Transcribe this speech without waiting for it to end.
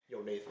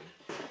know Nathan.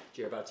 Did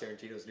you hear about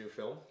Tarantino's new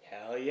film?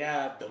 Hell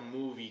yeah, the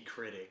movie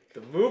critic.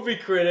 The movie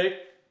critic.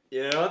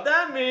 You know what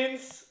that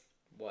means?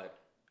 What?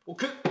 Well,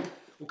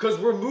 because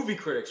we're movie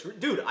critics.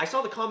 Dude, I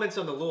saw the comments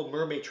on the Little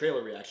Mermaid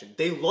trailer reaction.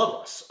 They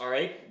love us, all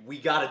right? We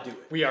gotta do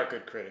it. We are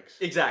good critics.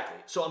 Exactly.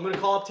 So I'm gonna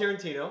call up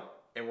Tarantino,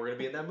 and we're gonna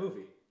be in that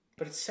movie.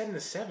 But it's set in the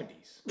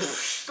 70s.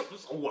 So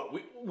what?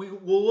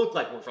 We'll look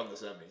like we're from the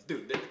 70s.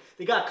 Dude,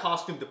 they got a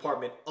costume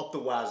department up the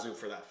wazoo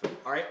for that film.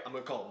 All right? I'm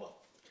gonna call him up.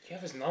 You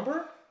have his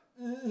number?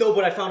 No,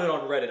 but I found it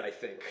on Reddit, I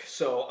think.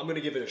 So I'm gonna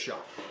give it a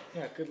shot.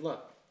 Yeah, good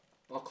luck.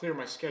 I'll clear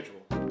my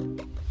schedule.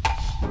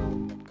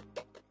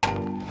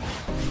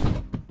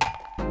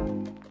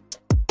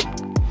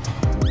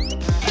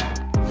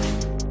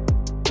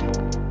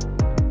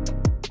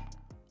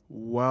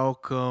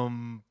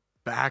 Welcome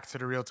back to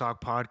the Real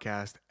Talk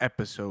Podcast,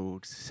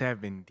 episode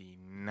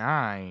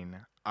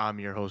 79. I'm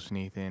your host,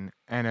 Nathan,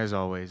 and as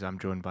always, I'm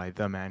joined by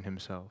the man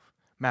himself,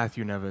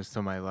 Matthew Neves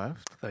to my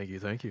left.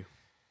 Thank you.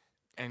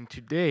 And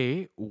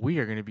today, we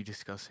are going to be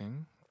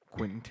discussing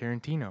Quentin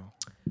Tarantino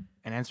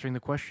and answering the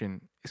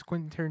question, is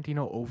Quentin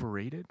Tarantino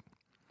overrated?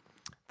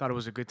 Thought it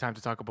was a good time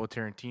to talk about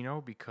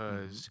Tarantino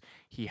because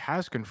he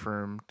has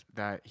confirmed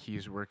that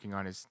he's working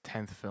on his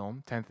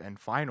 10th and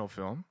final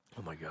film.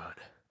 Oh my God.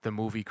 The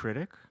Movie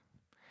Critic.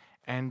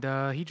 And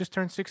he just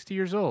turned 60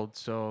 years old.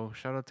 So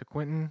shout out to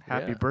Quentin.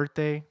 Happy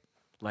birthday.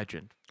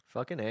 Legend.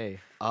 Fucking A.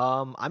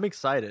 I'm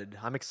excited.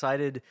 I'm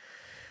excited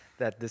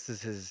that this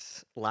is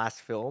his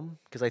last film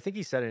because I think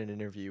he said in an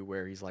interview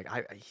where he's like,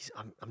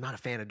 I'm not a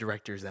fan of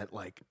directors that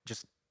like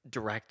just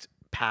direct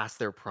past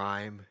their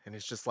prime, and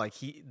it's just like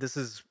this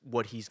is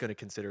what he's going to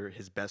consider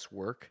his best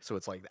work. So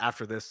it's like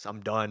after this,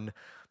 I'm done.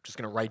 I'm just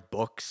going to write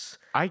books.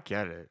 I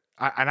get it.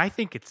 I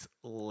think it's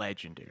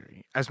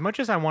legendary. As much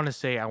as I want to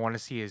say I want to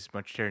see as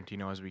much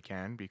Tarantino as we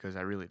can because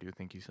I really do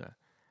think he's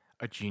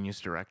a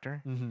genius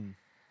director. Mm-hmm.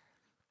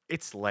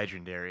 It's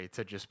legendary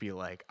to just be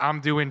like,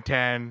 I'm doing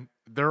 10.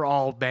 They're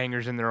all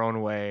bangers in their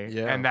own way,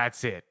 and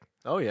that's it.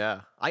 Oh,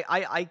 yeah.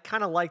 I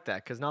kind of like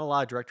that because not a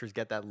lot of directors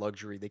get that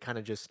luxury. They kind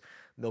of just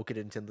milk it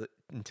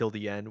until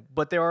the end.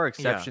 But there are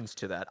exceptions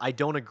to that. I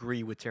don't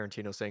agree with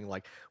Tarantino saying,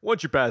 like,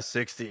 once you pass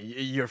 60,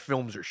 your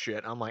films are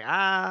shit. I'm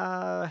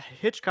like,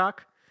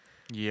 Hitchcock.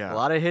 Yeah. A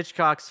lot of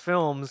Hitchcock's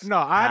films. No,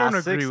 I don't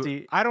agree.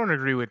 60. I don't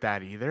agree with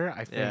that either.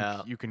 I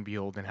think you can be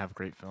old and have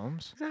great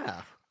films.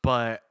 Yeah.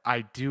 But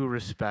I do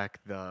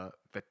respect the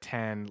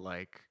 10,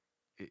 like,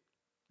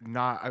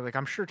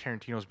 I'm sure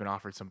Tarantino's been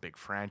offered some big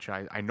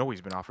franchise. I know he's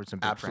been offered some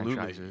big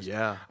franchises.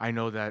 Yeah. I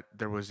know that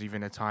there was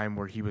even a time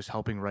where he was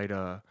helping write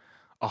a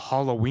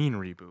Halloween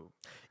reboot.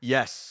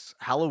 Yes.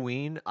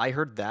 Halloween. I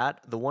heard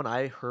that. The one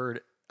I heard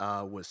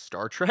was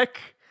Star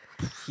Trek.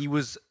 He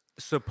was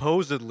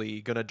supposedly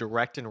going to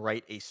direct and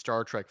write a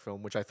Star Trek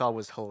film, which I thought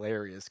was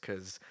hilarious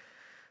because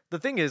the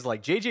thing is,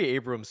 like, J.J.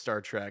 Abrams'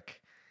 Star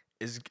Trek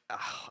is,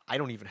 I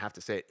don't even have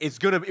to say it.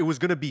 It was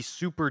gonna be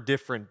super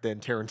different than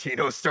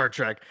Tarantino's Star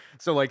Trek.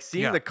 So like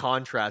seeing the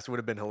contrast would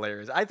have been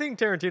hilarious. I think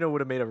Tarantino would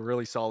have made a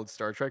really solid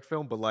Star Trek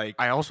film, but like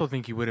I also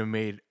think he would have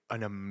made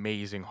an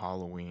amazing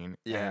Halloween.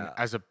 Yeah. And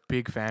as a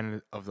big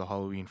fan of the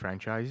Halloween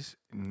franchise,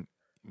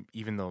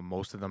 even though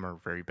most of them are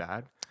very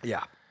bad,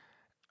 yeah.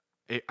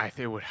 I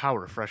think how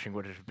refreshing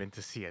would it have been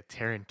to see a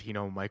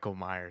Tarantino Michael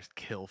Myers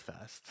kill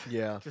fest?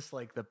 Yeah. Just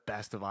like the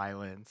best of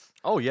violence.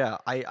 Oh yeah,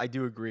 I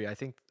do agree. I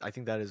think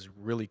that is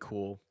really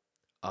cool.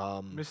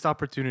 Missed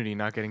opportunity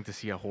not getting to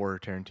see a horror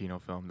Tarantino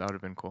film. That would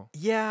have been cool.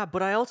 Yeah,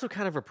 but I also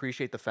kind of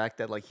appreciate the fact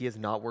that like he has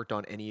not worked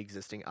on any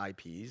existing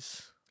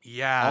IPs.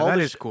 Yeah, that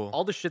is cool.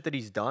 All the shit that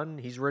he's done,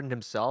 he's written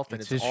himself,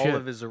 and it's all shit.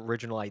 of his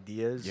original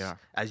ideas. Yeah.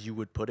 As you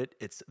would put it,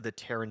 it's the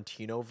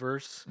Tarantino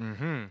verse.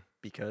 Mm-hmm.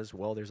 Because,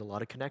 well, there's a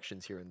lot of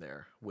connections here and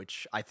there,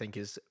 which I think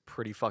is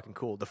pretty fucking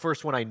cool. The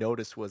first one I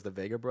noticed was the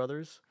Vega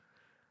brothers.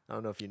 I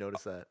don't know if you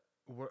noticed that.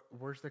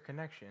 Where's the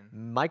connection?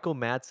 Michael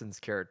Madsen's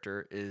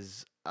character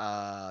is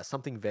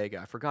something Vega.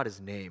 I forgot his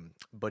name,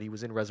 but he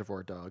was in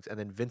Reservoir Dogs. And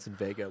then Vincent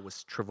Vega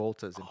was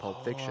Travolta's in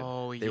Pulp Fiction.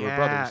 Oh, They were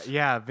brothers.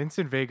 Yeah,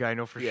 Vincent Vega, I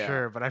know for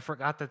sure. But I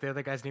forgot that the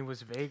other guy's name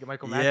was Vega.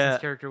 Michael Madsen's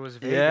character was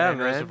Vega in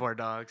Reservoir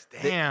Dogs.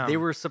 Damn. They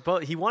were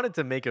he wanted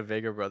to make a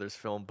Vega brothers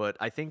film, but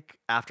I think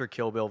after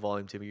Kill Bill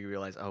Volume 2, you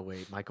realize, oh,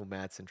 wait, Michael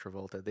Madsen,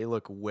 Travolta, they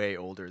look way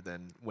older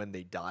than when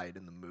they died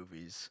in the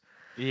movies.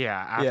 Yeah,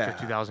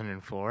 after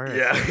 2004.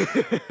 Yeah.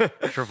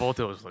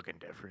 Travolta was looking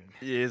different.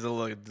 He is a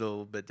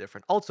little bit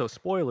different. Also,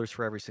 spoilers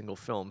for every single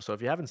film. So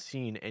if you haven't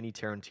seen any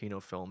Tarantino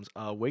films,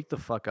 wake the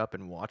fuck up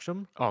and watch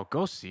them. Oh,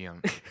 go see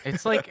them.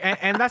 It's like,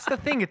 and that's the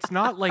thing. It's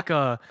not like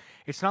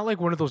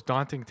one of those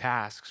daunting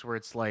tasks where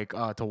it's like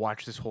to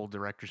watch this whole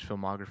director's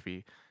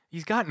filmography.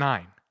 He's got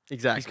 9.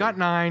 Exactly. He's got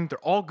 9. They're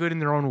all good in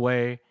their own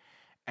way,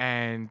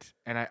 and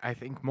I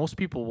think most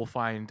people will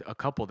find a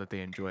couple that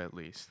they enjoy at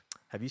least.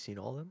 Have you seen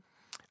all of them?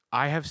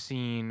 I have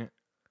seen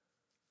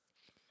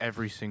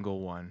every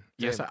single one.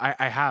 Damn. Yes,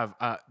 I have.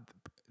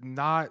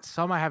 not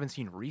some I haven't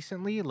seen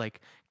recently.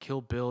 Like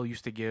Kill Bill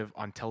used to give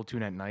on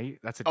Teletoon at night.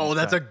 That's a Oh, deep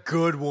that's cut. a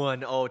good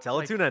one. Oh, Like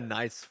Teletoon at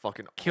Night's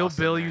fucking Kill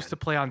awesome, Bill used to man.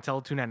 play on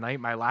Teletoon at night.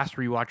 My last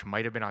rewatch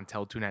might have been on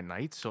Teletoon at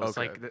night, so it's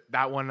Okay. like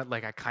that one.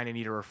 Like I kind of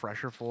need a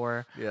refresher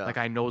for. Yeah. Like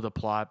I know the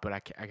plot, but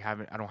I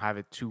haven't. I don't have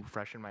it too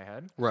fresh in my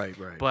head. Right,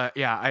 right. But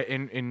yeah, I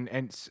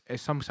in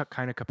some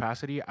kind of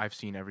capacity, I've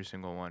seen every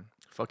single one.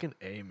 Fucking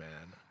A,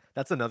 man.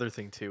 That's another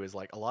thing too, is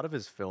like a lot of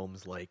his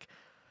films, like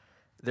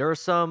there are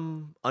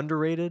some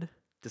underrated,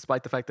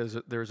 despite the fact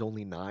that there's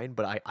only 9,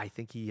 but I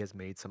think he has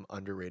made some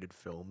underrated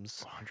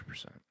films.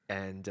 100%.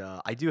 And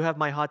I do have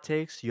my hot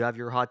takes. You have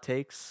your hot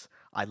takes.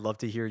 I'd love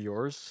to hear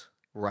yours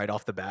right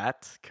off the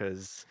bat,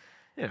 because,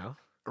 you know,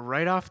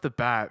 Right off the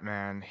bat,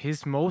 man,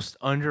 his most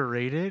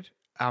underrated,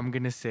 I'm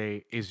gonna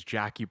say, is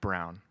Jackie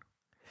Brown.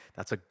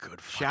 that's a good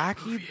fucking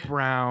Jackie movie.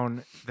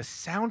 Brown, the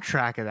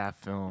soundtrack of that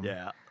film.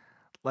 Yeah.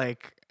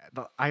 Like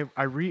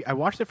I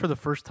watched it for the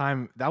first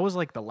time. That was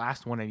like the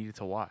last one I needed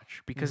to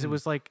watch because it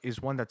was like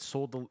is one that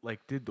sold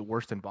did the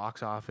worst in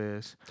box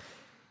office.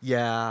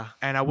 Yeah.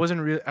 And I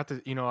wasn't really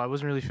I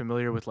wasn't really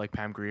familiar with like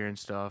Pam Grier and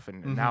stuff.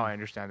 And now I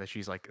understand that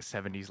she's like a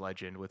 70s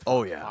legend with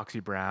Oh, yeah. Foxy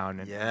Brown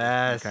and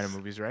Yes. kind of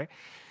movies, right?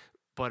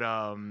 But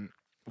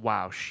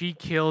wow, she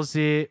kills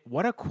it.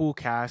 What a cool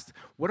cast.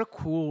 What a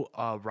cool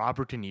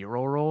Robert De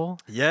Niro role.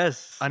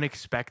 Yes.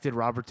 Unexpected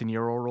Robert De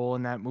Niro role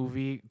in that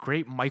movie.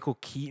 Great Michael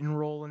Keaton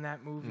role in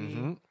that movie.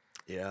 Mhm.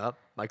 Yeah.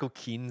 Michael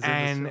Keaton's in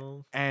this And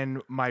film.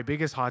 and my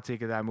biggest hot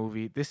take of that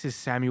movie, this is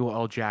Samuel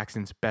L.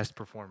 Jackson's best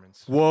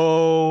performance.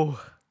 Whoa.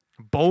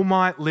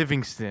 Beaumont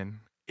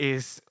Livingston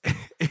is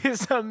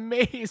is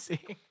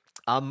amazing.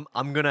 I'm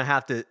gonna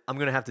have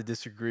to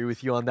disagree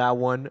with you on that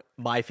one.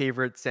 My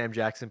favorite Sam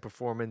Jackson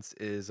performance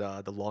is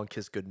the Long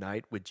Kiss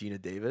Goodnight with Gina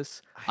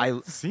Davis.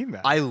 Seen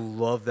that. I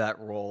love that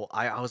role.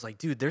 I was like,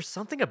 dude, there's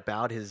something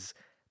about his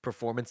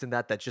performance in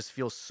that just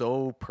feels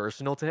so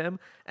personal to him.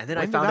 And then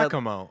When I did found that out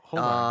come out?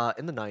 Hold on.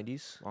 in the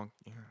 90s.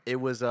 Yeah. It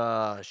was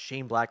a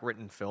Shane Black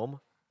written film.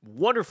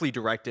 Wonderfully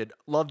directed.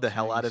 Loved the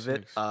hell out of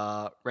it.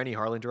 96. Rennie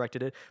Harlan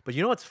directed it. But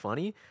you know what's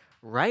funny?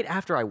 Right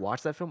after I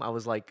watched that film, I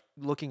was like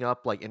looking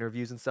up like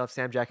interviews and stuff.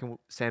 Sam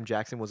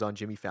Jackson was on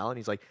Jimmy Fallon.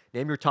 He's like,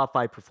 name your top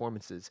 5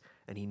 performances,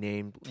 and he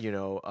named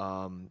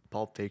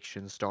Pulp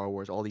Fiction, Star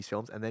Wars, all these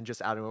films, and then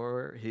just out of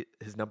nowhere,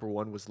 his number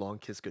 1 was Long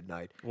Kiss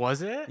Goodnight.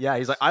 Was it? Yeah,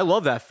 he's like, I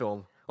love that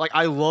film. Like,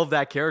 I love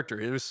that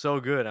character. It was so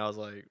good. I was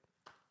like,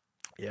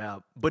 yeah,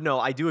 but no,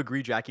 I do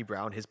agree. Jackie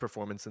Brown, his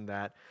performance in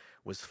that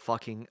was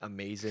fucking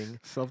amazing.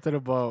 Something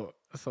about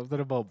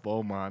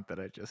Beaumont that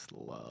I just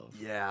love.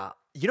 Yeah.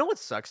 You know what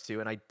sucks too,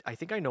 and I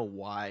think I know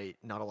why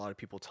not a lot of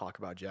people talk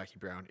about Jackie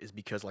Brown is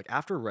because like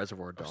after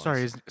Reservoir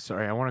Dogs.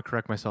 Sorry, I want to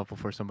correct myself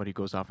before somebody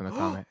goes off in the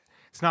comment.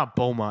 It's not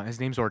Beaumont. His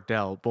name's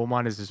Ordell.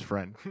 Beaumont is his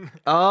friend.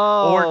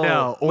 Oh,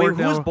 Ordell. Wait,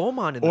 who was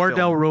Beaumont in the Ordell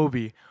film?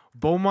 Roby.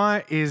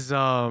 Beaumont is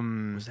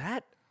Was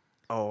that?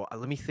 Oh,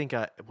 let me think.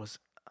 It was.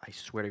 I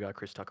swear to God,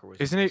 Chris Tucker was.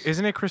 Isn't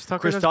it Chris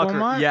Tucker? Chris that's Tucker?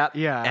 Beaumont? Yeah,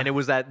 Yeah. And it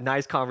was that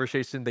nice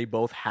conversation they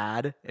both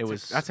had.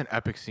 That's an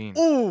epic scene.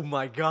 Oh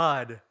my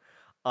God.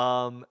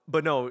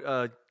 But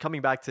no,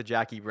 coming back to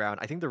Jackie Brown,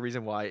 I think the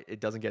reason why it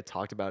doesn't get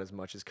talked about as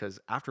much is because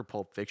after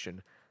Pulp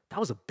Fiction, that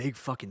was a big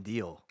fucking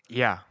deal.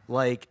 Yeah.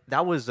 Like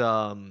that was,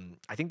 I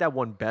think that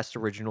won Best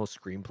Original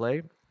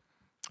Screenplay,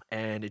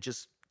 and it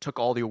just took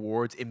all the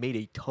awards. It made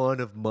a ton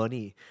of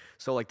money.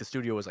 So like the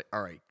studio was like,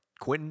 all right,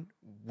 Quentin,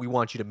 we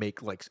want you to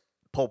make like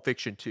Pulp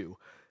Fiction 2.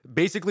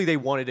 Basically, they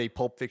wanted a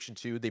Pulp Fiction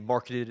 2. They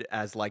marketed it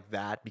as like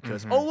that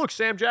because, oh, look,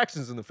 Sam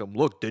Jackson's in the film.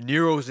 Look, De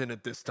Niro's in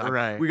it this time.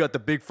 Right. We got the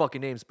big fucking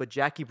names. But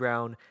Jackie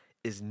Brown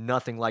is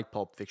nothing like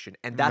Pulp Fiction.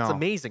 And that's No.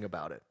 amazing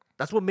about it.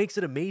 That's what makes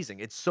it amazing.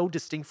 It's so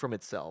distinct from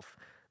itself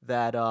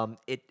that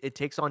it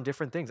takes on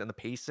different things. And the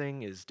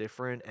pacing is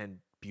different and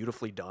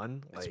beautifully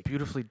done. It's Like,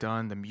 beautifully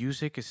done. The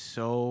music is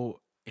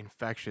so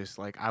infectious.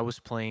 Like I was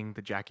playing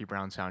the Jackie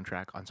Brown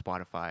soundtrack on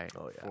Spotify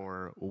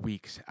for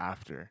weeks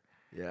after.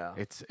 yeah.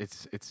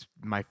 It's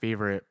my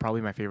favorite,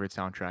 probably my favorite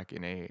soundtrack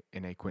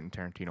in a Quentin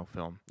Tarantino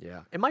film.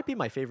 Yeah. It might be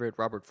my favorite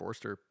Robert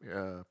Forster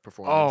Oh,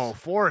 performance.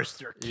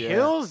 Forrester Yeah.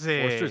 kills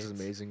it. Forster's is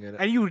amazing in it.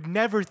 And you would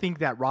never think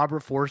that Robert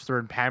Forster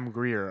and Pam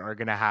Grier are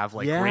gonna have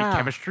like great Yeah.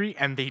 chemistry,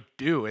 and they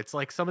do. It's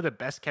like some of the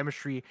best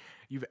chemistry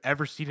you've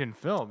ever seen in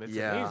film. It's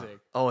amazing.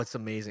 Oh, it's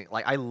amazing.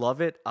 Like I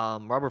love it.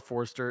 Robert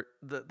Forster,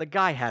 the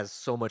guy has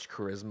so much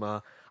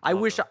charisma. I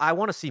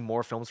want to see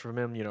more films from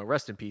him. You know,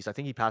 rest in peace. I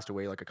think he passed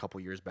away like a couple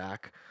years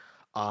back.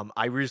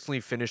 I recently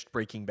finished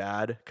Breaking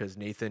Bad because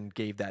Nathan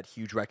gave that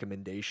huge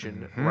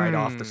recommendation right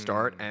off the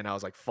start, and I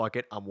was like, "Fuck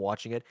it, I'm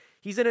watching it."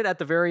 He's in it at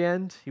the very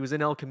end. He was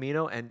in El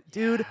Camino, and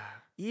dude,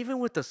 even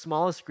with the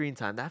smallest screen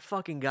time, that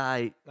fucking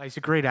guy, He's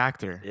a great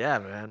actor. yeah,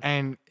 man.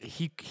 And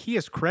he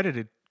has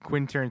credited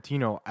Quentin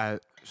Tarantino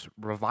as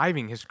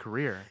reviving his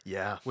career,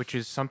 Yeah, which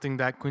is something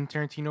that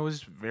Quentin Tarantino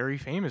is very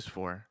famous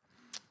for.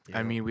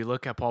 I mean, we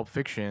look at Pulp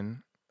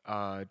Fiction.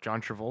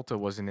 John Travolta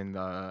wasn't in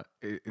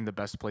the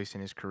best place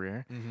in his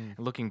career. And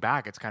looking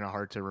back, it's kind of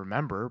hard to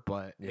remember,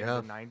 but in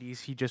the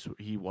 90s,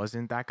 he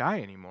wasn't that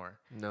guy anymore.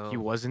 No. He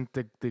wasn't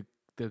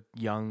the the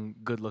young,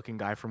 good-looking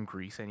guy from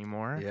Greece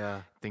anymore.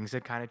 Yeah. Things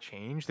had kind of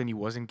changed, and he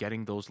wasn't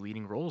getting those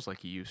leading roles like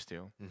he used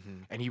to.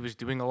 Hmm. And he was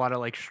doing a lot of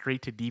like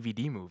straight to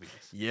DVD movies.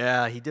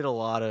 Yeah, he did a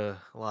lot of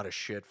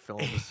shit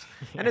films,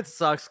 and Yeah. it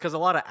sucks because a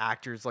lot of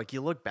actors, like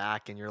you look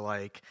back and you're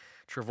like,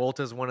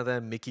 Travolta's one of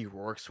them, Mickey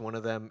Rourke's one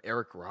of them,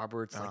 Eric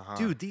Roberts. Like, Uh-huh.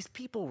 dude, these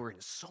people were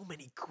in so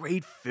many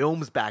great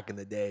films back in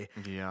the day,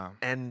 Yeah.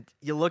 and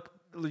you look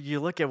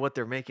at what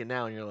they're making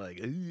now, and you're like,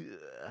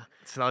 ugh.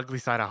 It's the ugly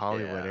side of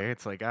Hollywood, Yeah. eh?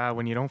 It's like,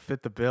 when you don't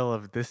fit the bill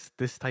of this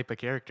type of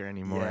character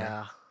anymore.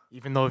 Yeah,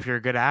 Even though if you're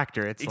a good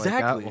actor, it's like,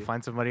 exactly. we'll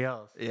find somebody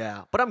else.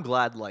 Yeah, but I'm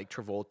glad like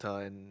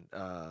Travolta and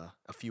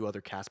a few other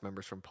cast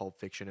members from Pulp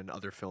Fiction and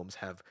other films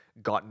have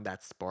gotten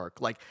that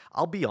spark. Like,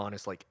 I'll be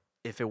honest, like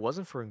if it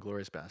wasn't for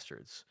Inglourious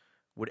Bastards,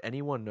 would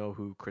anyone know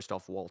who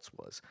Christoph Waltz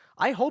was?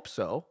 I hope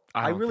so.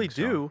 I I don't really think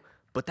so. do.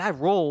 But that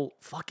role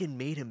fucking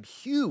made him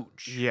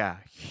huge. Yeah,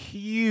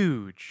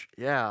 huge.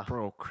 Yeah.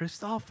 Bro,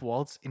 Christoph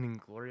Waltz in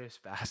Inglorious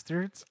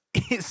Bastards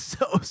is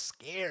so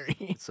scary.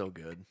 It's so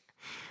good.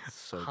 It's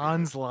so good.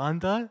 Hans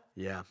Landa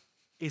Yeah.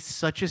 is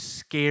such a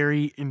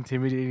scary,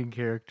 intimidating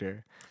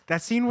character.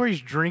 That scene where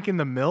he's drinking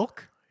the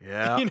milk,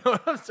 Yeah. you know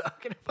what I'm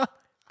talking about?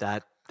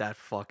 that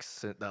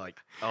fucks it, that, like,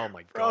 oh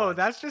my god. Bro,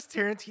 that's just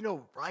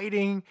Tarantino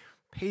writing,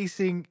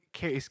 pacing,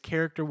 his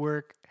character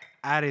work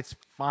at its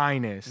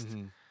finest.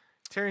 Mhm.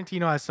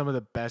 Tarantino has some of the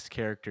best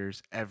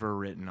characters ever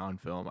written on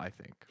film, I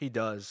think. He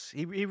does.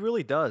 He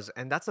really does.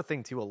 And that's the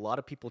thing too. A lot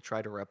of people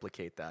try to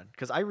replicate that.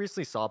 Because I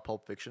recently saw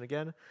Pulp Fiction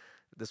again.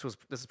 This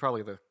is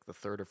probably the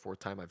third or fourth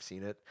time I've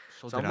seen it.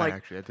 So I'm did like,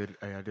 actually. I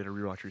did a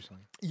rewatch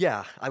recently.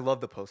 yeah, I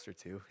love the poster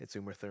too. It's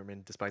Uma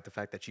Thurman, despite the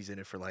fact that she's in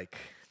it for like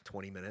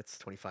 20 minutes,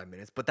 25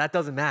 minutes. But that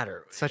doesn't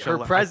matter. Such Her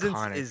a presence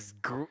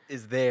iconic.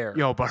 is there.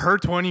 Yo, but her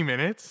 20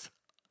 minutes,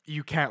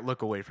 you can't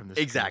look away from this.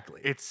 scene. Exactly.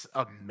 It's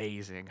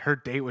amazing. Her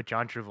date with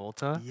John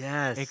Travolta.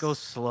 Yes. It goes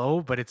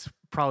slow, but it's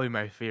probably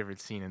my favorite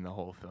scene in the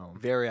whole film.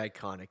 very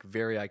iconic,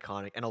 very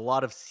iconic. And a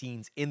lot of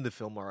scenes in the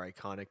film are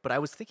iconic. But I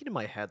was thinking in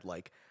my head,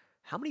 like,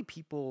 how many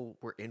people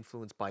were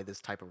influenced by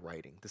this type of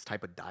writing, this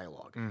type of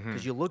dialogue?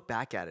 Because you look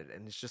back at it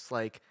and it's just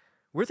like,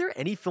 were there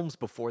any films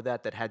before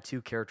that that had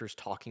two characters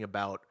talking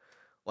about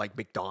like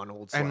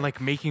McDonald's And like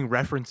making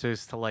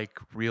references to like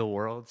real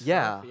world stuff.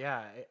 Yeah.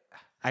 Yeah.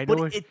 I know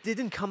but it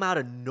didn't come out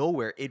of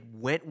nowhere. It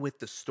went with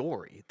the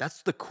story.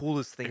 That's the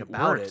coolest thing it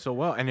about worked it. so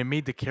well, and it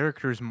made the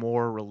characters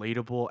more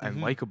relatable and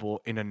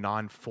likable in a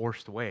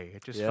non-forced way.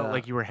 It just felt Yeah.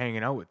 like you were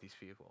hanging out with these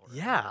people. right?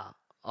 Yeah.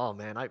 Oh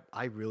man,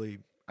 I really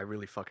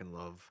fucking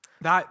love.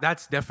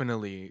 That's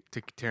definitely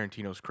to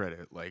Tarantino's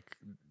credit. Like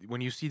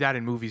when you see that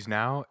in movies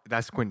now,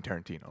 that's Quentin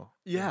Tarantino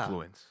Yeah.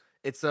 influence.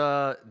 It's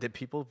the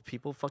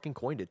people fucking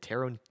coined it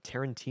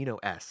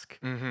Tarantino-esque.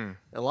 Mm-hmm.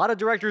 A lot of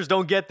directors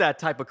don't get that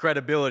type of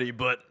credibility,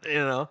 but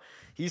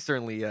he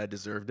certainly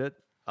deserved it.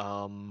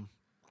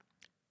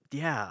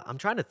 Yeah, I'm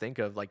trying to think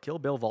of like Kill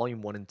Bill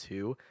Volume 1 and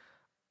 2.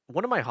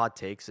 One of my hot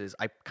takes is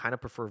I kind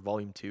of prefer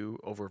Volume 2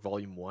 over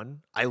Volume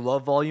 1. I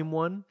love Volume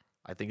 1.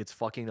 I think it's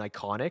fucking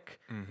iconic.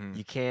 Mm-hmm.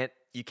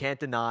 You can't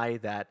deny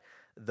that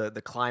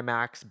the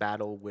climax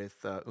battle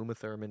with Uma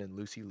Thurman and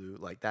Lucy Liu,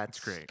 like that's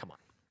great. Come on.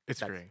 It's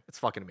That's- great. It's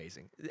fucking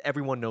amazing.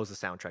 Everyone knows the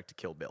soundtrack to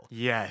Kill Bill.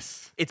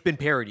 Yes. It's been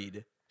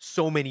parodied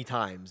so many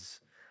times.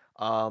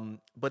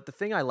 But the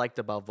thing I liked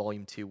about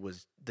Volume 2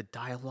 was the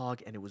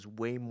dialogue, and it was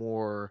way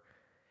more.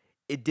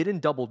 It didn't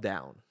double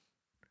down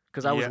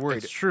because I was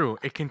worried. It's true.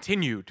 It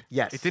continued.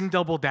 Yes. It didn't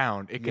double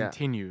down. It Yeah.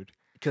 continued.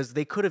 Because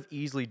they could have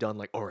easily done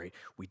like, all right,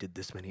 we did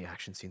this many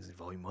action scenes in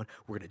Volume 1.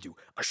 We're going to do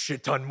a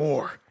shit ton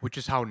more. Which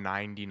is how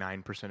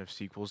 99% of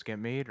sequels get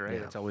made, right?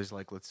 Yeah. It's always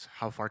like,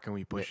 how far can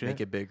we push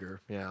Make it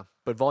bigger. Yeah.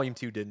 But Volume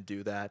 2 didn't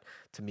do that.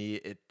 To me,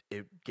 it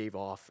gave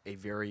off a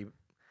very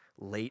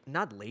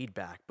not laid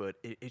back, but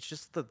it's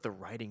just the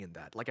writing in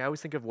that. Like, I always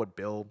think of what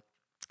Bill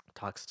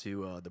talks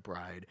to the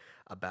bride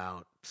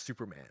about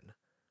Superman.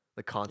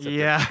 The concept.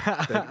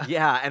 Yeah.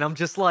 Yeah. And I'm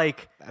just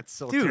like, That's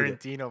so Dude.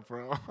 Tarantino,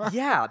 bro.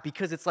 yeah,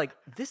 because it's like,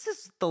 this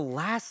is the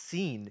last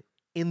scene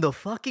in the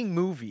fucking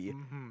movie.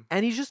 Mhm.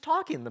 And he's just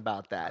talking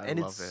about that. I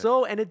And love it's it.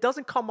 and it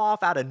doesn't come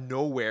off out of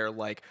nowhere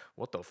like,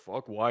 what the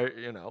fuck? Why?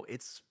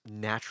 It's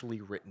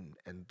naturally written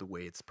and the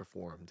way it's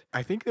performed.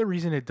 I think the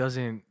reason it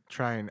doesn't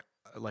try and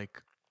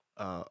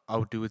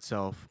outdo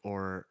itself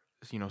or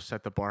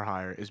set the bar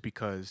higher is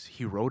because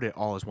he wrote it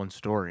all as one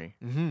story,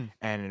 Mm-hmm.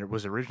 and it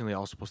was originally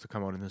all supposed to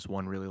come out in this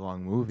one really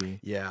long movie.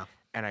 Yeah.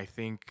 And I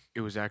think it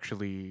was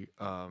actually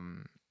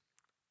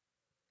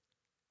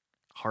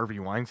Harvey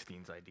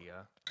Weinstein's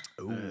idea.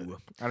 Ooh.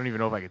 I don't even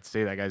know if I could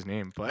say that guy's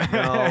name, but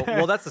No.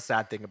 Well, that's the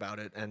sad thing about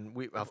it. And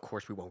of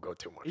course, we won't go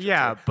too much. into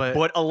yeah, it. but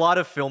But a lot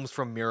of films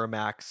from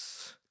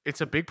Miramax.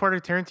 it's a big part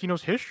of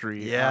Tarantino's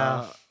history.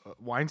 Yeah.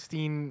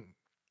 Weinstein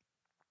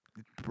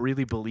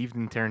really believed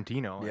in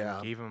Tarantino Yeah.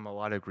 and gave him a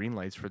lot of green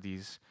lights for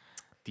these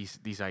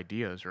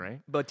ideas, right?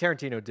 But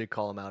Tarantino did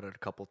call him out at a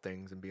couple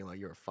things and being like,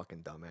 "You're a fucking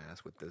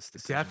dumbass with this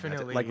decision."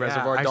 Definitely, like yeah.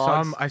 Reservoir I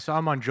Dogs. I saw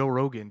him on Joe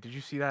Rogan. Did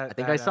you see that? I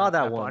think I saw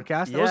that one.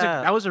 podcast. Yeah.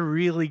 That was a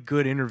really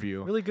good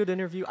interview. Really good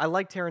interview. I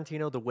like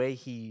Tarantino the way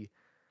he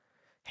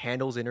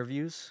handles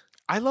interviews.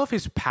 I love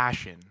his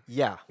passion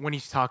Yeah. when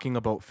he's talking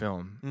about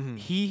film. Mhm.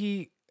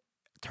 He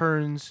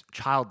turns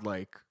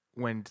childlike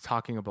when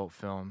talking about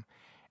film,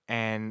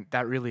 and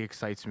that really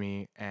excites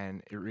me.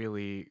 And it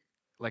really,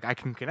 like, I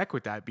can connect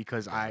with that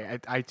because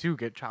I too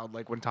get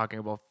childlike when talking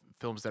about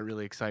films that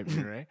really excite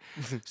me, right?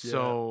 Yeah.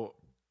 So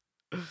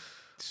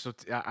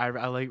I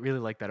like really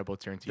like that about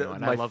Tarantino,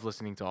 and I My love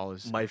listening to all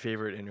his. my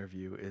favorite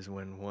interview is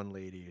when one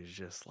lady is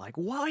just like,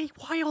 why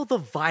all the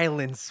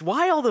violence?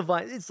 Why all the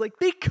violence? It's like,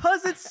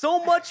 because it's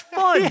so much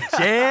fun, Yeah.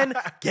 Jan.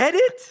 Get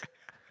it?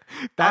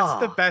 That's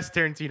the Ah, best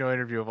Tarantino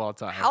interview of all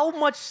time. how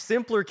much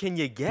simpler can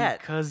you get?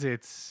 Because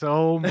it's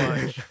so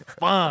much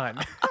fun.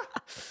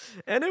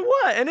 And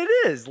it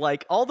is.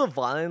 Like, all the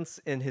violence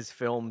in his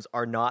films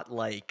are not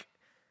like,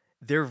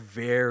 they're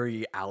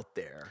very out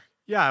there.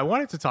 Yeah, I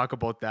wanted to talk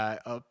about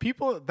that.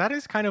 People, that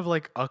is kind of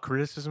like a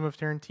criticism of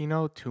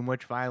Tarantino: too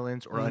much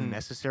violence or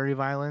unnecessary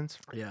violence.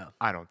 Yeah.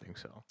 I don't think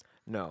so.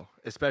 No,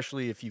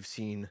 especially if you've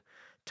seen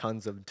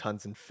tons of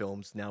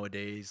films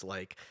nowadays.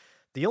 Like,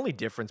 the only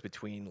difference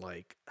between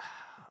like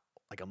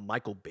a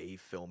Michael Bay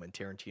film and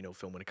Tarantino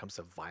film when it comes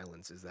to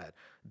violence is that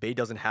Bay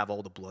doesn't have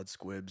all the blood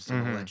squibs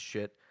and all that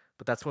shit,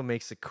 but that's what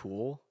makes it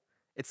cool.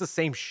 It's the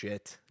same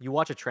shit. You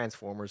watch a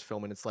Transformers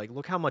film and it's like,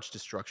 look how much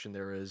destruction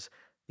there is.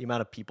 The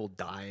amount of people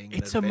dying in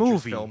It's an a Avengers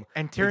movie, film.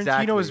 and Tarantino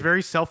is Exactly.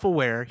 very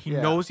self-aware. He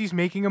Yeah. knows he's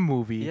making a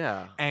movie,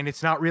 Yeah. and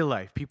it's not real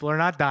life. People are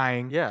not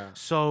dying. Yeah.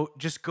 So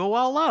just go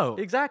all out.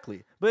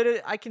 Exactly.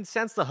 But I can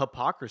sense the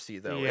hypocrisy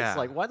though. Yeah. It's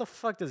like, why the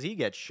fuck does he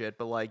get shit?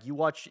 But like,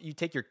 you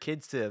take your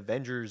kids to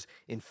Avengers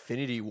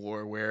Infinity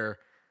War where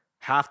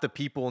half the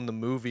people in the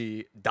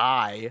movie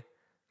die.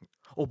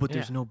 Oh, but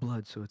there's Yeah. no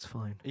blood, so it's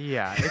fine.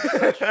 Yeah,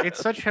 it's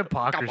such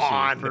hypocrisy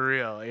on. for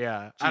real.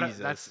 Yeah,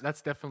 Jesus.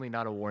 that's definitely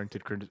not a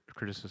warranted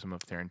criticism of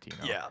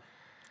Tarantino. Yeah.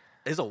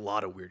 There's a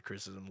lot of weird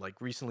criticism. Like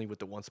recently with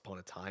the Once Upon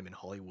a Time in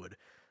Hollywood,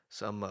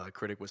 some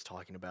critic was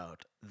talking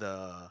about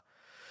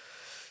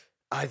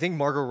I think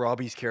Margot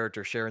Robbie's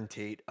character, Sharon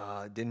Tate,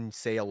 didn't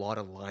say a lot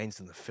of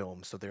lines in the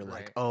film. So they're like,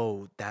 Right.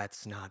 oh,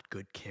 that's not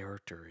good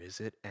character, is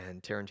it?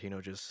 And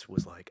Tarantino just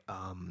was like,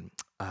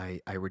 I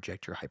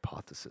reject your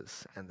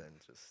hypothesis. And then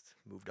just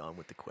moved on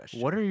with the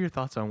question. What are your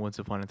thoughts on Once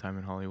Upon a Time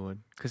in Hollywood?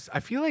 Because I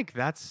feel like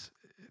that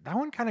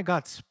one kind of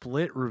got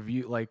split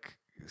review. Like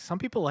some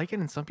people like it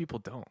and some people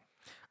don't.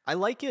 I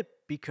like it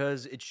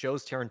because it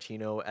shows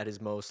Tarantino at his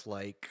most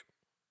like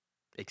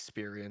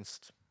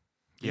experienced.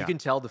 You Yeah. can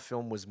tell the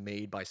film was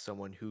made by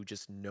someone who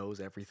just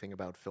knows everything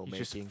about filmmaking.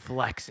 He's just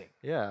flexing.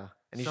 Yeah.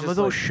 And he's Some just of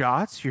those like,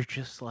 shots, you're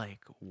just like,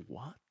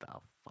 what the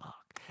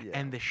fuck? Yeah.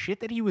 And the shit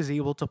that he was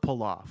able to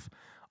pull off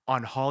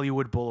on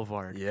Hollywood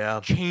Boulevard, yeah.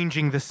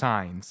 changing the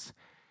signs,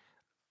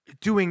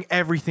 doing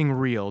everything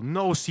real,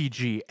 no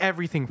CG,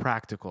 everything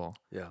practical.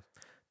 Yeah.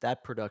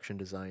 That production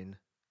design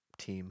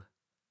team,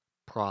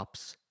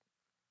 props,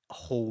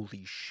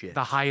 holy shit.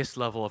 The highest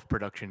level of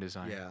production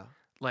design. Yeah.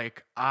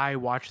 Like, I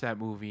watch that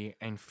movie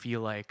and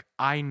feel like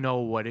I know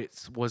what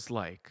it was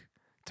like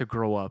to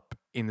grow up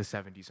in the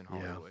 70s in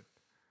Yeah. Hollywood.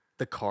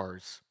 The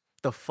cars.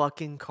 The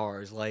fucking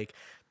cars. Like,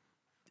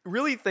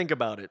 really think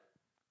about it.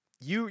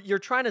 You're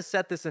trying to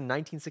set this in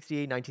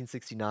 1968,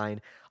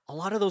 1969. A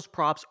lot of those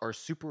props are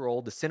super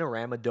old. The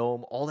Cinerama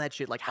Dome, all that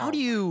shit. Like, how do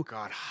you...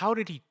 God, how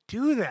did he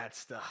do that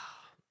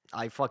stuff?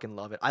 I fucking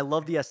love it. I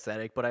love the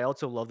aesthetic, but I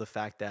also love the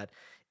fact that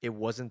it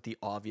wasn't the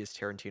obvious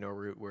Tarantino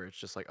route where it's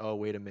just like, oh,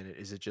 wait a minute,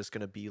 is it just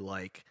gonna be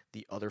like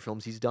the other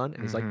films he's done?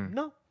 And it's like,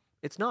 no,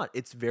 it's not.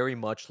 It's very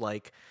much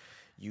like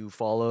you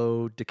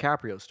follow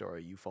DiCaprio's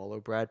story, you follow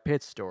Brad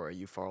Pitt's story,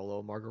 you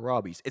follow Margot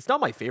Robbie's. It's not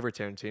my favorite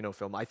Tarantino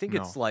film. I think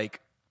it's No. like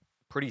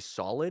pretty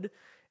solid,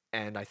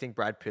 and I think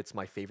Brad Pitt's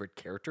my favorite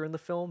character in the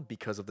film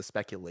because of the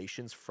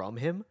speculations from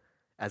him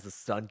as the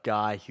stunt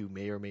guy who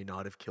may or may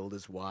not have killed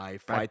his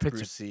wife, Brad fights Pitt's a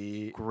Bruce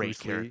Lee. Great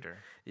Bruce Lee. character.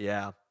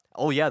 Yeah.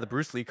 Oh yeah, the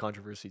Bruce Lee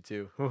controversy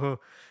too.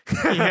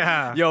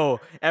 Yeah. Yo,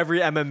 every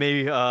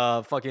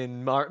MMA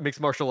fucking mixed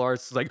martial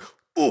arts is like,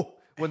 oh,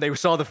 when they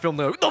saw the film,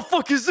 they're like, the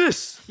fuck is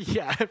this?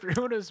 Yeah,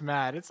 everyone was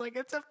mad. It's like,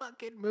 it's a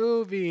fucking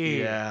movie.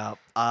 Yeah.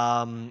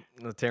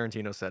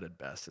 Tarantino said it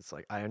best. It's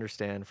like, I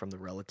understand from the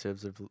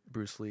relatives of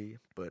Bruce Lee,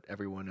 but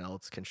everyone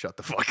else can shut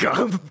the fuck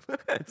up.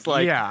 It's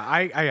like,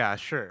 yeah,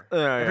 sure.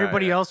 Yeah,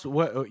 Everybody yeah. else,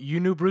 what you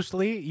knew Bruce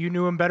Lee? You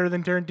knew him better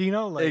than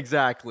Tarantino? Like,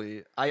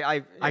 exactly.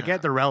 I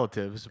get the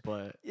relatives,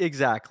 but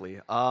Exactly.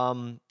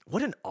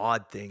 What an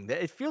odd thing.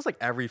 That it feels like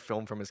every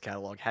film from his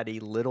catalog had a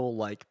little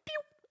like pew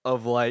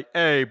of like,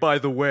 hey, by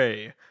the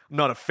way, I'm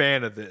not a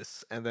fan of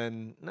this. And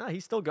then nah,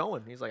 he's still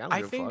going. He's like, I don't I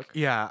give a think, fuck.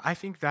 yeah, I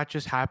think that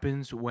just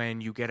happens when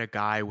you get a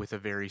guy with a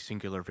very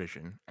singular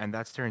vision, and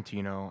that's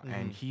Tarantino,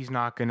 and he's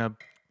not gonna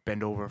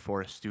bend over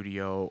for a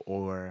studio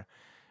or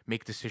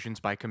make decisions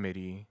by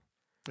committee.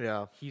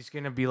 Yeah. He's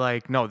gonna be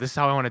like, no, this is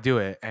how I want to do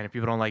it, and if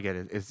people don't like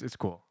it, it's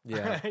cool.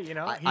 Yeah. you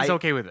know, I- he's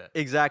okay with it.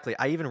 Exactly.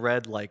 I even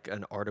read like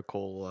an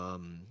article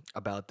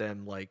about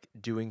them like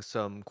doing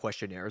some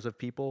questionnaires of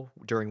people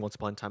during Once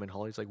Upon a Time in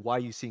Hollywood. It's like, why are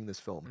you seeing this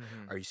film?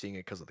 Are you seeing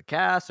it because of the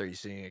cast? Are you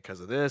seeing it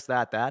because of this,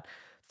 that?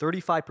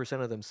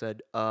 35% of them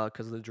said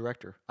because of the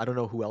director. I don't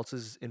know who else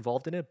is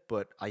involved in it,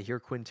 but I hear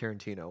Quentin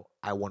Tarantino.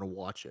 I want to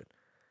watch it.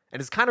 And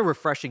it's kind of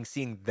refreshing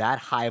seeing that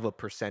high of a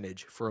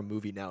percentage for a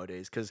movie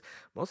nowadays because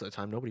most of the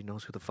time nobody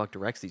knows who the fuck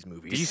directs these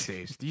movies.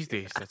 These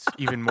days, that's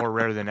even more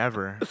rare than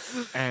ever.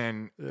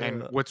 And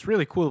Yeah. what's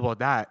really cool about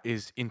that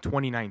is in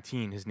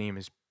 2019, his name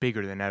is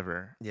bigger than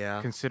ever. Yeah.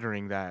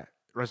 Considering that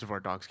Reservoir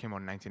Dogs came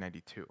out in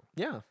 1992.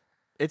 Yeah.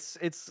 It's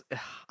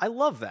I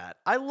love that.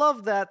 I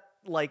love that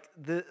like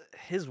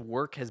his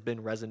work has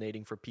been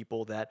resonating for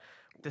people that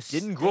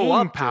didn't grow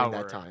up during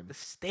that time. The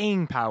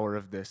staying power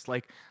of this,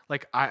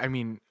 I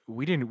mean,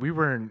 we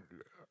weren't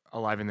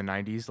alive in the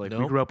 90s. Like we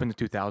No. grew up in the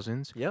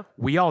 2000s. Yeah.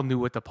 We all knew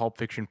what the Pulp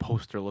Fiction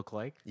poster looked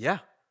like. Yeah.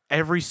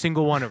 Every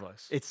single one of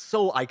us. It's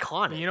so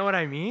iconic. You know what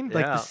I mean?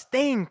 Like Yeah. the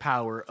staying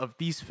power of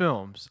these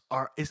films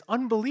is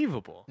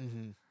unbelievable.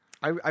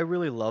 I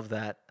really love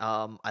that.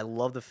 I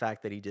love the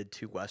fact that he did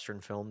 2 Western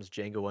films,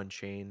 Django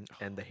Unchained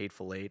and The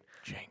Hateful Eight.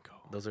 Django.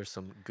 Those are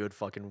some good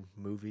fucking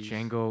movies.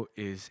 Django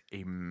is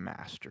a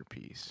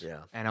masterpiece.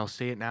 Yeah. And I'll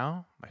say it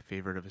now, my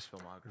favorite of his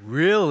filmography.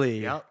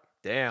 Really? Yep.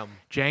 Damn.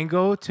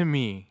 Django to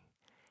me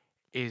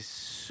is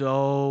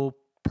so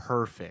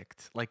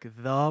perfect. Like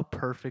the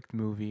perfect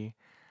movie.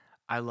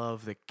 I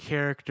love the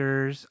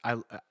characters.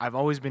 I've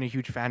always been a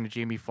huge fan of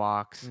Jamie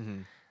Foxx.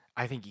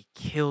 I think he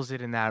kills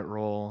it in that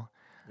role.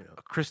 Yeah.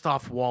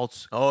 Christoph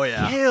Waltz Oh,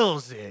 yeah.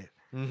 kills it.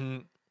 Mm-hmm.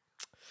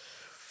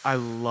 I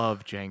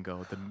love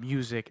Django. The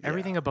music,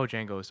 everything about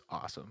Django is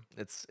awesome.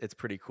 It's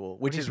pretty cool.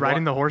 Which Which is is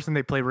riding the horse and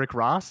they play Rick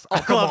Ross. I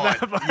come love on.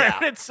 that part.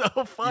 Yeah. It's so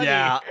funny.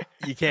 Yeah,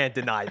 you can't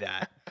deny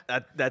that.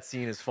 That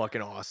scene is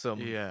fucking awesome.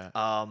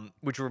 Yeah.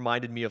 Which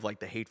reminded me of like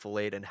the Hateful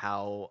Eight and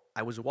how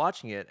I was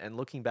watching it and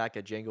looking back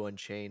at Django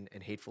Unchained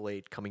and Hateful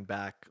Eight coming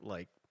back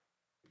like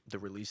the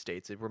release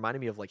dates. It reminded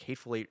me of like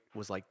Hateful Eight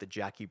was like the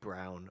Jackie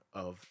Brown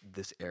of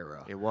this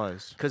era. It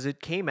was. Because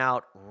it came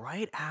out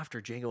right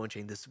after Django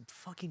Unchained, this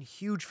fucking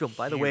huge film.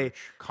 By the way, Huge,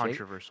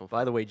 controversial.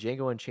 By the way,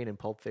 Django Unchained and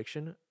Pulp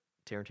Fiction,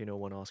 Tarantino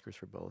won Oscars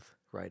for both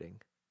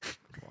writing.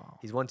 Wow.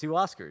 He's won 2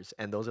 Oscars,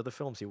 and those are the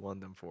films he won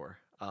them for.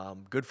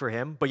 Good for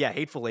him. But yeah,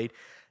 Hateful Eight.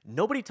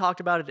 Nobody talked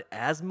about it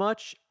as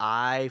much.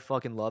 I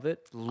fucking love it.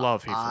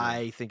 Love Hateful Eight.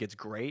 I think it's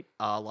great.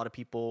 A lot of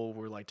people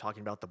were like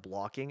talking about the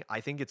blocking. I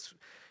think it's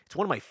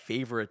one of my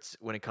favorites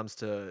when it comes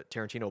to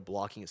Tarantino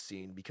blocking a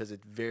scene because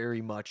it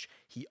very much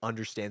he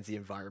understands the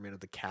environment of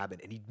the cabin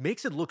and he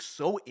makes it look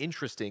so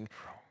interesting.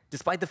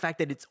 Despite the fact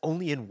that it's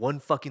only in one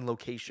fucking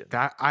location.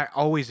 That I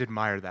always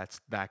admire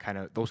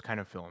those kind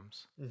of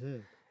films.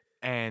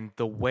 And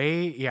the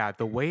way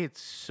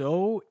it's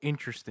so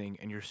interesting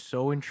and you're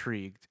so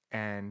intrigued,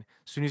 and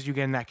as soon as you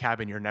get in that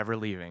cabin, you're never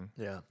leaving.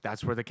 Yeah.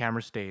 That's where the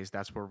camera stays.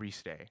 That's where we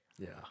stay.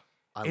 Yeah.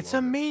 It's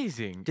love it.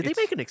 amazing. Did they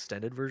make an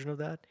extended version of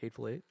that,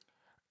 Hateful Eight?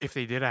 If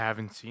they did, I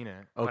haven't seen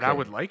it, but I Okay.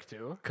 would like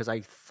to. Because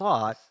I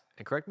thought,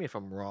 and correct me if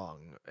I'm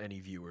wrong, any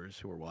viewers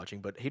who are watching,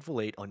 but Hateful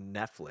Eight on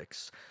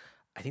Netflix,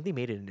 I think they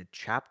made it into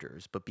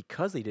chapters, but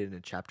because they did it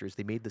in chapters,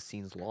 they made the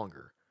scenes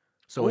longer.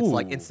 So it's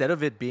like, Ooh. instead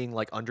of it being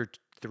like under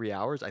 3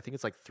 hours, I think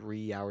it's like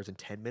 3 hours and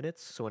 10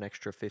 minutes, so an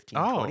extra 15,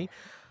 Oh. 20.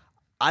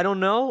 I don't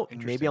know.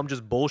 Maybe Interesting. I'm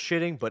just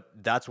bullshitting, but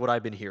that's what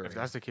I've been hearing. If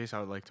that's the case, I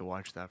would like to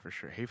watch that for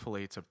sure. Hateful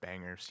Eight's a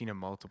banger. I've seen it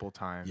multiple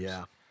times.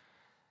 Yeah.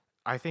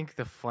 I think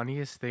the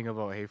funniest thing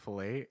about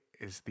Hateful Eight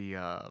is the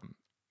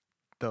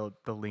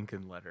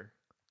Lincoln letter.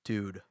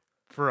 Dude.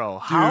 Bro,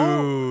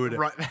 how Dude.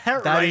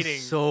 that That is writing.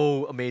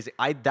 so amazing.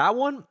 That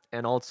one,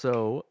 and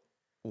also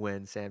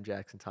when Sam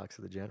Jackson talks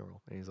to the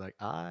general and he's like,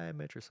 I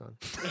met your son.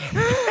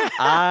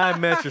 I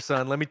met your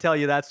son. Let me tell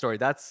you that story.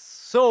 That's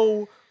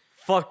so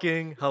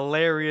fucking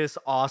hilarious,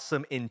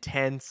 awesome,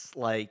 intense.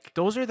 Like,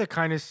 Those are the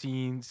kind of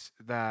scenes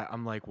that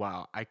I'm like,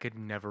 wow, I could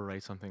never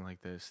write something like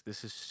this.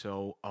 This is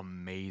so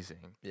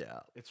amazing.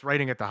 yeah, It's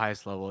writing at the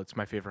highest level. It's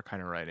my favorite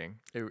kind of writing.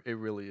 it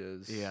really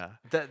is. Yeah.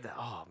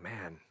 Oh,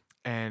 man.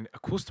 And a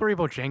cool story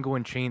about Django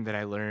Unchained that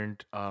I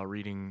learned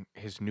reading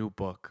his new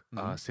book,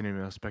 Mhm.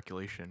 Cinema of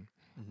Speculation.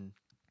 Mhm.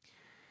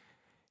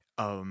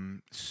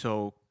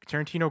 So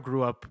Tarantino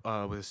grew up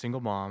with a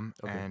single mom,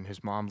 Okay. and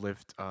his mom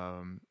lived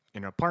in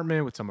an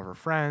apartment with some of her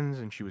friends,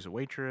 and she was a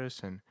waitress,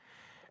 and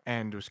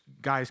there was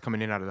guys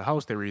coming in and out of the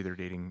house. They were either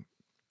dating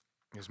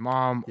his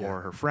mom Yeah.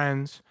 or her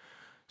friends.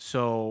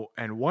 So,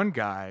 and one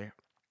guy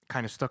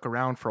kind of stuck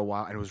around for a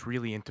while and was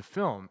really into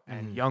film,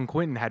 and Mhm. young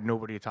Quentin had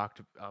nobody to talk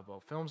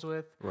about films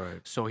with.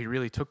 Right. So he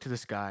really took to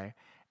this guy,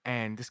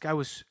 and this guy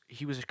was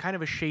kind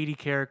of a shady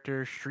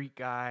character, street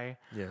guy,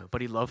 Yeah.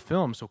 but he loved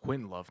film, so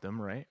Quentin loved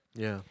him, right?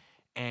 Yeah.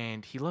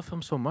 And he loved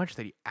film so much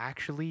that he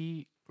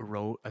actually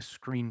wrote a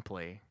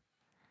screenplay,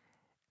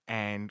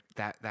 and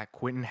that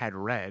Quentin had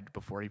read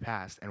before he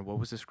passed. And what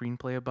was the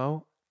screenplay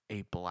about?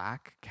 A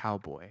black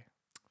cowboy.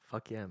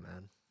 Fuck yeah,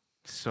 man.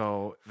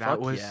 So Fuck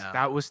yeah.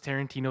 that was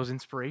Tarantino's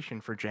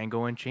inspiration for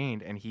Django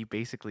Unchained, and he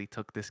basically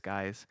took this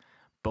guy's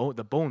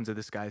the bones of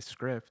this guy's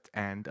script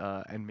and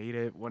made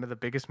it one of the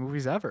biggest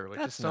movies ever, which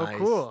That's is so nice.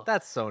 cool.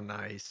 That's so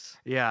nice.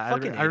 Yeah,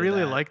 Fucking I hated really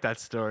that. like that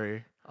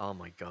story. Oh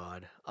my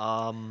god.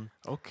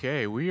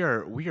 Okay, we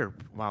are.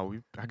 Wow, I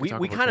could talk We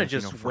about kind of Tarantino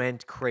just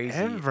went crazy.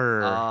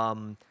 forever.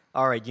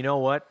 All right, you know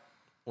what?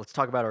 Let's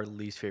talk about our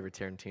least favorite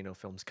Tarantino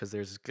films because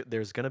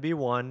there's gonna be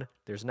one.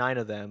 There's 9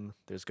 of them.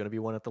 There's gonna be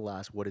one at the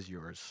last. What is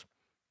yours?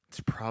 It's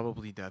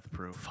probably Death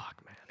Proof.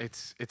 Fuck, man.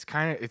 It's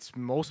kind of it's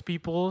most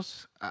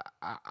people's.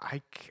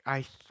 I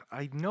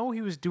know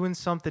he was doing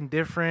something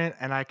different,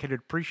 and I could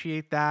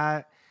appreciate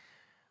that,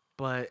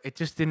 but it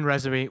just didn't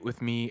resonate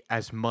with me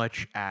as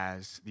much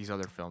as these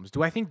other films.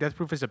 Do I think Death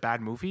Proof is a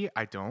bad movie?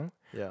 I don't.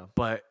 Yeah.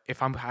 But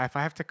if I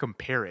have to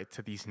compare it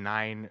to these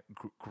 9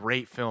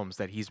 great films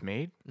that he's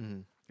made,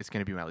 Mhm. it's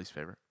gonna be my least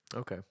favorite.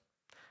 Okay.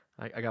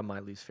 I got my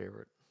least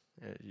favorite.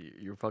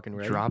 You're fucking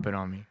ready? Drop it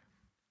on me.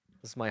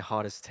 This is my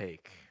hottest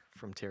take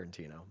from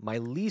Tarantino. My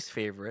least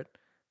favorite,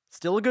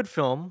 still a good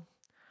film.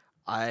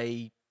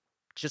 I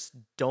just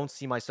don't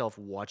see myself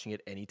watching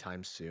it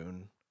anytime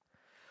soon.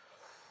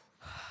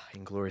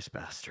 Inglorious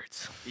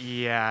Bastards.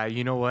 Yeah,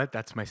 you know what?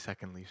 That's my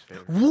second least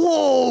favorite.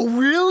 Whoa,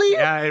 really?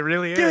 Yeah, it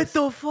really is. Get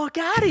the fuck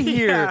out of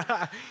here.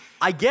 Yeah.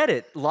 I get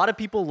it. A lot of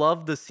people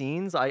love the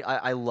scenes.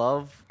 I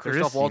love There is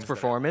Christoph Waltz' scenes that I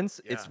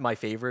performance. yeah. It's my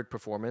favorite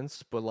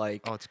performance, but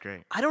like Oh, it's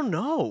great. I don't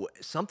know.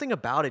 Something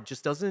about it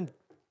just doesn't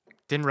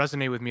Didn't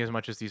resonate with me as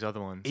much as these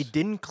other ones. it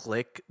didn't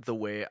click the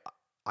way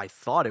I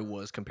thought it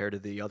was compared to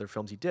the other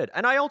films he did.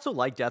 And I also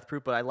like Death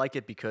Proof, but I like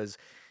it because,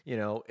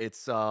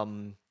 it's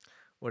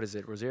what is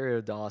it?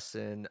 Rosario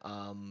Dawson,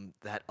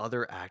 that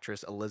other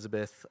actress,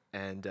 Elizabeth,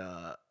 and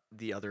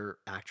the other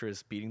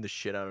actress beating the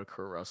shit out of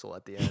Kurt Russell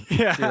at the end.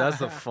 Yeah. Dude, that's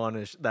the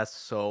funnest. That's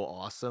so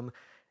awesome.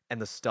 And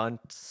the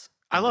stunts.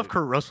 I and love the-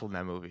 Kurt Russell in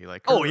that movie.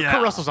 Like, Oh, Kurt, yeah.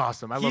 Kurt Russell's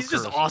awesome. I love He's Kurt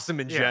just Russell. awesome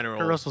in Yeah, general.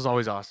 Kurt Russell's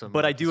always awesome.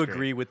 But I Like, do he's great.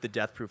 agree with the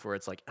Death Proof where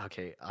it's like,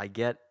 okay, I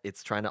get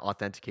it's trying to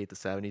authenticate the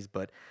 70s,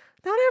 but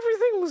not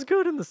everything was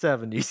good in the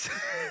 70s.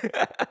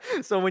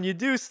 So when you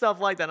do stuff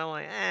like that, I'm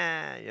like,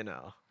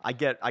 I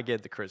get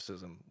the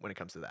criticism when it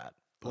comes to that.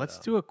 But, Let's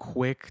do a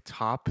quick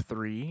top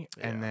 3,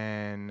 and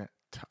Yeah.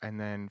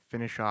 then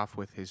finish off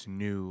with his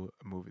new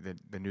movie.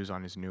 The news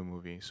on his new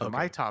movie. So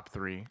my Okay. top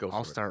 3, Go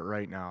I'll for it. start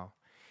right now.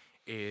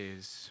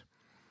 Is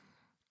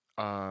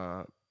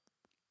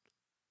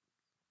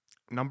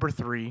number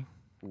 3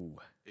 Ooh.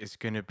 is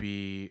gonna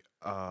be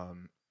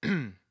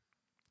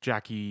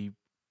Jackie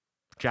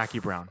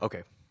Brown.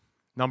 Okay.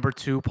 Number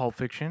 2, Pulp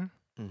Fiction.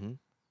 Mm-hmm.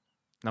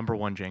 Number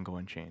 1, Django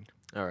Unchained.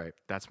 All right.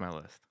 That's my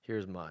list.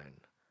 Here's mine.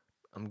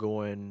 I'm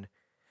going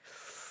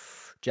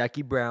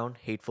Jackie Brown,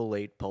 Hateful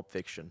Eight, Pulp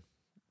Fiction.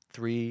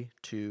 3,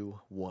 2,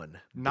 1.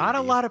 Not a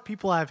baby. lot of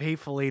people have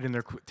Hateful Eight in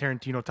their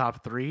Tarantino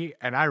top 3,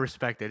 and I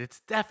respect it. It's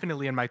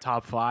definitely in my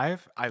top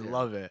 5. I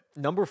love it.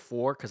 Number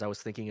 4, because I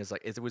was thinking it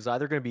was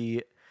either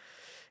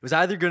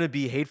gonna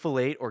be Hateful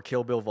Eight or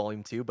Kill Bill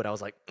Volume 2, but I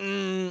was like,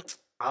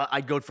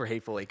 I'd go for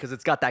Hateful Eight because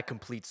it's got that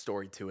complete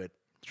story to it.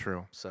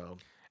 True. So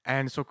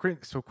And so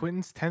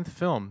Quentin's 10th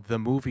film, The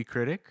Movie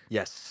Critic,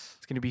 yes,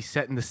 it's going to be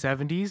set in the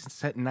 70s,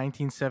 set in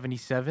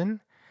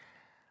 1977.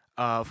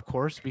 Of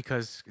course,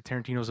 because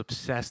Tarantino's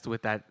obsessed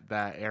with that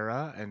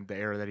era and the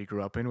era that he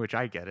grew up in, which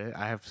I get it.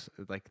 I have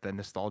like the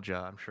nostalgia.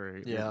 I'm sure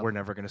Yeah. we're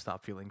never going to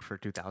stop feeling for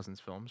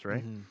 2000s films,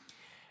 right? Mhm.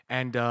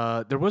 And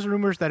there was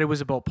rumors that it was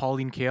about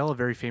Pauline Kael, a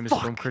very famous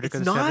film Fuck, critic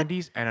of it's the not?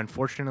 70s, and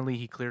unfortunately,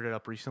 he cleared it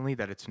up recently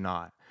that it's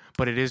not.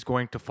 But it is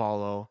going to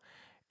follow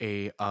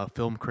a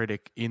film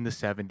critic in the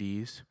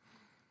 70s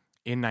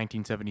in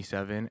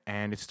 1977,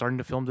 and it's starting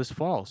to film this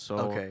fall. So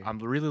Okay. I'm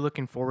really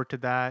looking forward to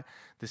that.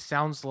 This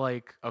sounds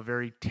like a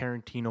very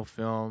Tarantino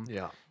film.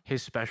 Yeah.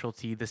 His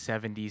specialty, the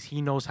 70s.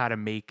 He knows how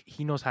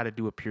to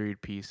do a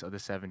period piece of the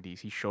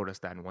 70s. He showed us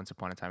that in Once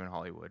Upon a Time in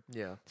Hollywood.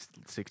 Yeah.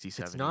 60s, 70s.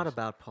 It's not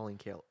about Pauline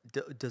Kael.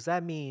 Does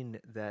that mean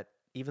that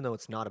even though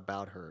it's not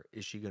about her,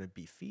 is she going to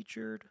be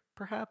featured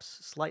perhaps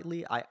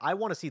slightly? I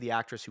want to see the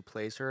actress who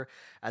plays her,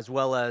 as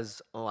well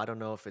as, I don't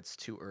know if it's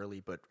too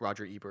early, but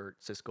Roger Ebert,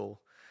 Siskel.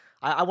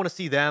 I want to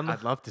see them.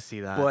 I'd love to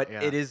see that. But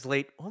yeah. it is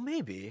late. Well,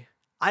 maybe.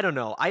 I don't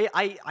know.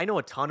 I know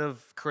a ton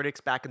of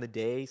critics back in the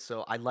day,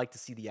 so I'd like to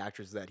see the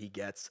actors that he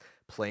gets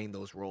playing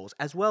those roles,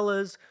 as well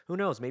as, who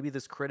knows, maybe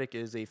this critic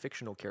is a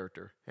fictional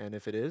character. And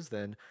if it is,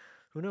 then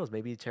who knows,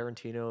 maybe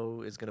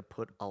Tarantino is going to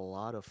put a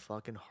lot of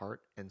fucking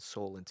heart and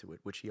soul into it,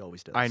 which he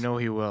always does. I know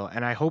he will,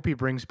 and I hope he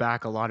brings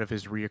back a lot of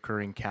his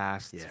reoccurring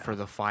cast Yeah. for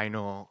the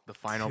final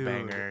Dude.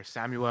 banger.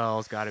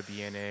 Samuel's got to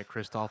be in it.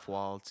 Christoph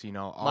Waltz, all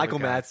the Michael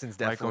guys. Madsen's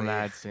definitely.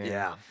 Michael Madsen.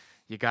 Yeah.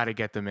 You got to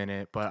get them in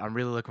it, but I'm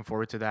really looking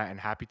forward to that and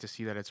happy to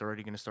see that it's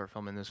already going to start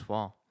filming this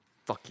fall.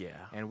 Fuck yeah.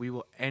 And we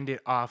will end it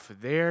off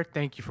there.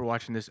 Thank you for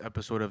watching this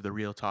episode of the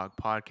Real Talk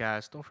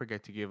Podcast. Don't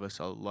forget to give us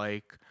a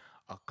like,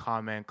 a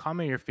comment.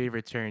 Comment your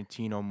favorite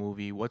Tarantino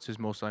movie. What's his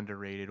most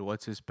underrated?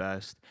 What's his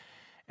best?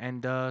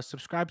 And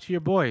subscribe to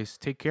your boys.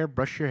 Take care.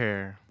 Brush your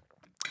hair.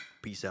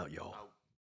 Peace out, y'all.